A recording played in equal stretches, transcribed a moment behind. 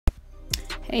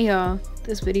Hey y'all,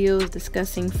 this video is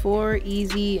discussing 4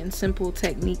 easy and simple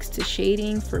techniques to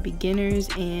shading for beginners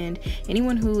and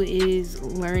anyone who is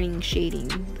learning shading,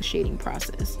 the shading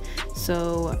process.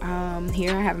 So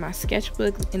here I have my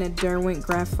sketchbook and a Derwent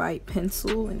graphite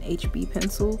pencil, an HB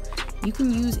pencil. You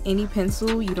can use any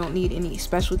pencil, you don't need any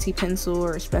specialty pencil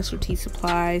or specialty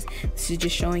supplies. This is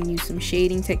just showing you some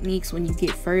shading techniques. When you get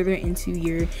further into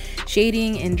your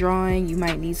shading and drawing, you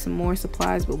might need some more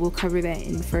supplies, but we'll cover that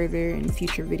in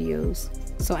future videos.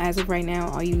 So as of right now,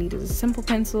 all you need is a simple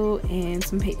pencil and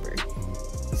some paper.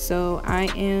 So I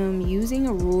am using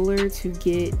a ruler to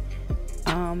get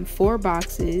 4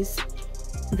 boxes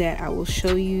that I will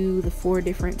show you the 4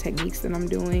 different techniques that I'm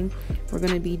doing. We're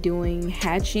going to be doing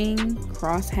hatching,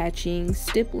 cross hatching,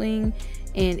 stippling,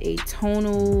 and a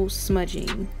tonal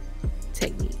smudging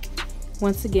technique.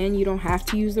 Once again, you don't have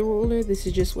to use the ruler. This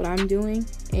is just what I'm doing.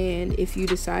 And if you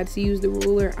decide to use the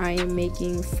ruler, I am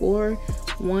making 4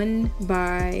 1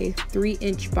 by 3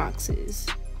 inch boxes.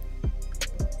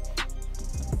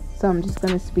 So I'm just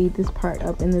going to speed this part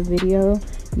up in the video.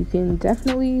 You can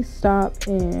definitely stop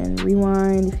and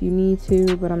rewind if you need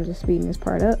to, but I'm just speeding this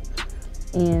part up.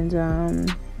 And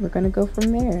we're going to go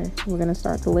from there. We're going to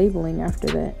start the labeling after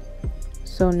that.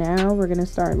 So now we're going to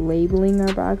start labeling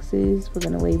our boxes. We're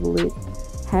going to label it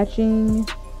hatching,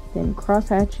 then cross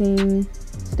hatching,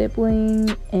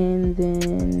 stippling, and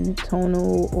then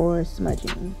tonal or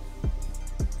smudging.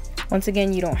 Once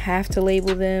again, you don't have to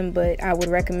label them, but I would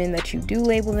recommend that you do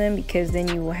label them, because then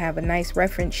you will have a nice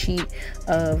reference sheet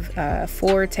of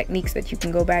 4 techniques that you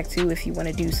can go back to if you want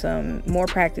to do some more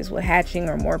practice with hatching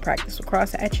or more practice with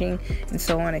cross hatching, and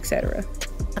so on, etc.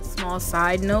 A small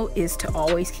side note is to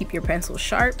always keep your pencil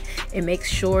sharp and make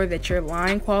sure that your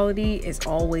line quality is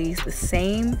always the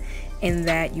same, and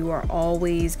that you are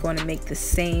always going to make the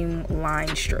same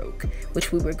line stroke,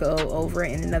 which we will go over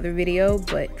in another video.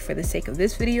 But for the sake of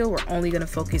this video, we're only going to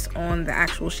focus on the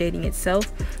actual shading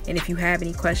itself. And if you have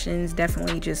any questions,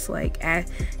 definitely just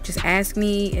ask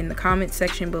me in the comment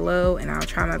section below, and I'll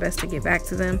try my best to get back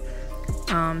to them.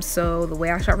 So the way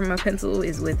I sharpen my pencil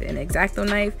is with an X-Acto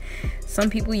knife.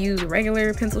 Some people use a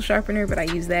regular pencil sharpener, but I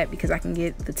use that because I can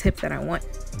get the tip that I want.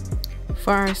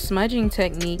 For our smudging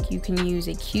technique, you can use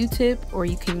a Q-tip or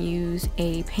you can use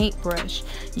a paintbrush.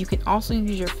 You can also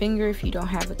use your finger if you don't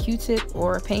have a Q-tip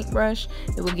or a paintbrush.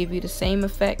 It will give you the same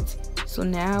effect. So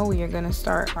now we are going to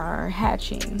start our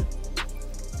hatching.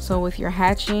 So with your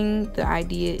hatching, the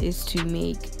idea is to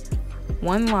make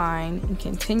one line and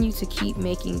continue to keep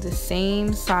making the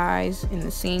same size and the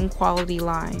same quality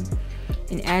line.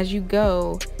 And as you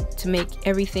go, to make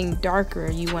everything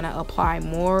darker, you want to apply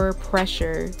more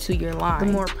pressure to your line.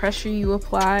 The more pressure you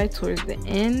apply towards the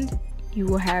end, you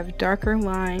will have darker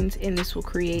lines, and this will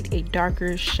create a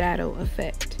darker shadow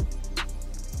effect.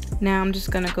 Now I'm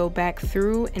just going to go back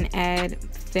through and add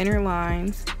thinner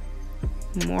lines,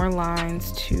 more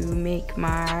lines, to make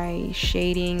my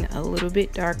shading a little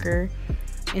bit darker,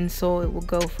 and so it will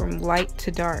go from light to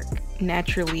dark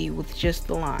naturally with just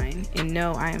the line. And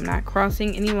no, I am not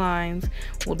crossing any lines.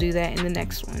 We'll do that in the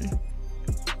next one.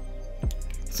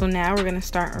 So now we're going to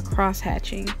start our cross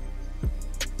hatching.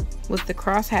 With the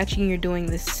cross hatching, you're doing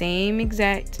the same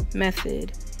exact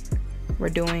method. We're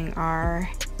doing our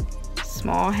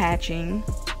small hatching,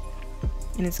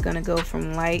 and it's going to go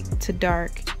from light to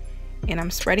dark, and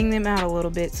I'm spreading them out a little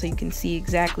bit so you can see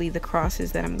exactly the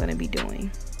crosses that I'm going to be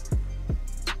doing.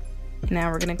 Now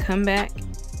we're going to come back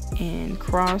and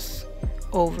cross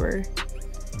over.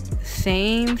 The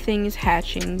same thing as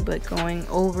hatching, but going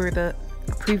over the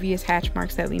previous hatch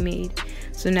marks that we made.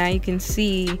 So now you can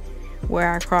see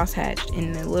where I cross hatched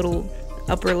in the little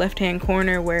upper left hand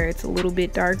corner where it's a little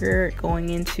bit darker going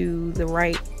into the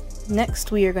right.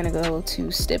 Next we are going to go to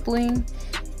stippling.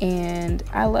 And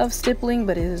I love stippling,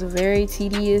 but it is a very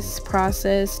tedious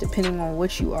process depending on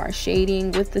what you are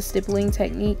shading with the stippling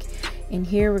technique. And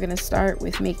here we're going to start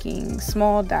with making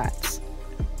small dots.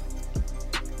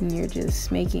 And you're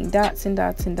just making dots and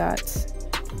dots and dots.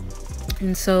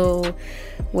 And so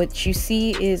what you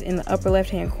see is in the upper left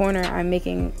hand corner, I'm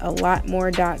making a lot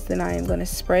more dots than I am going to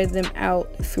spread them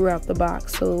out throughout the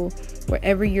box. So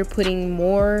wherever you're putting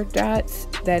more dots,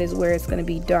 that is where it's going to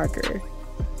be darker.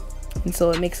 And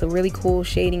so it makes a really cool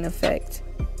shading effect.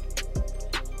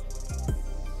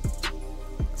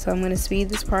 So I'm going to speed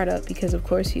this part up because of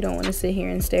course you don't want to sit here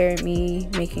and stare at me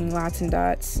making lots and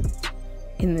dots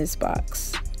in this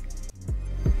box.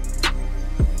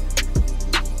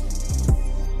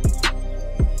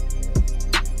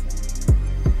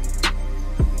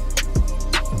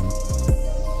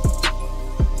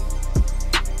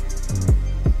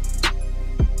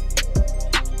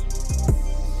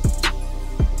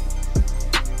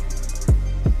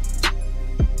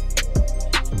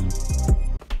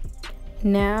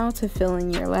 Now to fill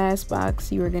in your last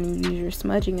box, you are going to use your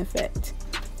smudging effect.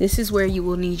 This is where you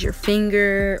will need your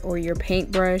finger or your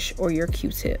paintbrush or your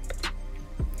Q-tip.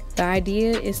 The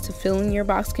idea is to fill in your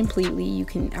box completely. You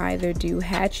can either do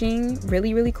hatching,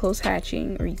 really close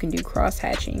hatching, or you can do cross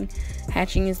hatching.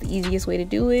 Hatching is the easiest way to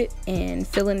do it, and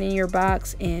filling in your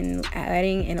box and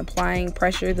adding and applying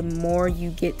pressure the more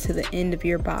you get to the end of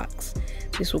your box.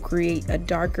 This will create a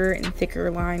darker and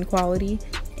thicker line quality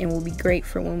and will be great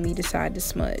for when we decide to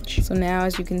smudge. So now,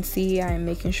 as you can see, I am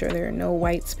making sure there are no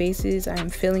white spaces. I am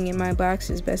filling in my box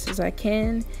as best as I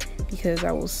can because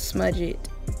I will smudge it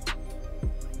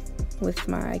with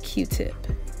my Q-tip.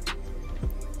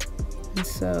 And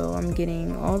so I'm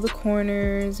getting all the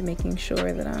corners, making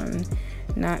sure that I'm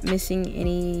not missing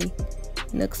any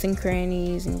nooks and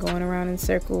crannies and going around in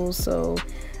circles. So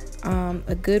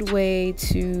a good way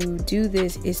to do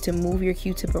this is to move your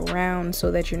Q-tip around so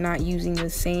that you're not using the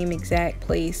same exact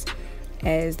place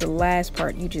as the last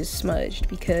part you just smudged,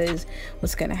 because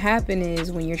what's going to happen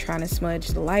is when you're trying to smudge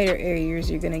the lighter areas,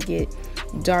 you're going to get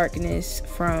darkness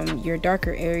from your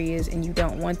darker areas, and you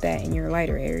don't want that in your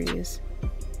lighter areas.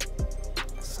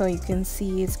 So you can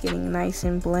see it's getting nice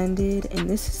and blended, and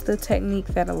this is the technique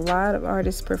that a lot of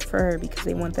artists prefer because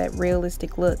they want that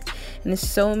realistic look. And there's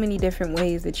so many different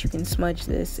ways that you can smudge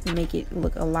this and make it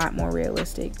look a lot more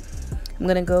realistic. I'm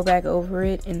gonna go back over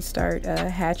it and start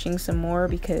hatching some more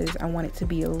because I want it to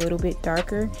be a little bit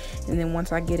darker, and then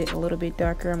once I get it a little bit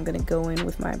darker, I'm gonna go in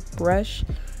with my brush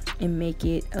and make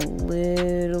it a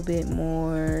little bit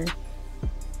more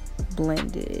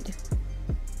blended.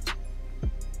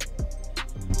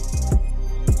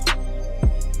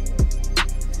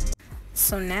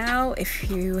 So now, if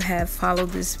you have followed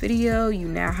this video, you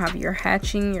now have your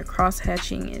hatching, your cross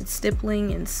hatching, and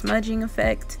stippling and smudging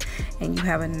effect, and you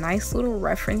have a nice little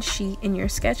reference sheet in your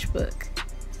sketchbook.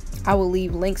 I will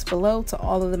leave links below to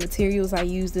all of the materials I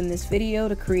used in this video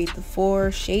to create the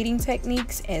 4 shading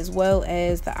techniques, as well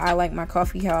as the I Like My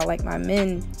Coffee, How I Like My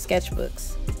Men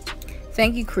sketchbooks.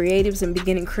 Thank you, creatives and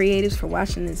beginning creatives, for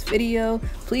watching this video.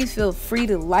 Please feel free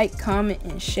to like, comment,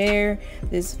 and share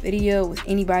this video with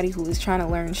anybody who is trying to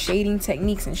learn shading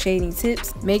techniques and shading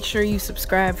tips. Make sure you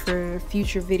subscribe for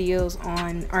future videos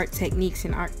on art techniques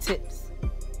and art tips.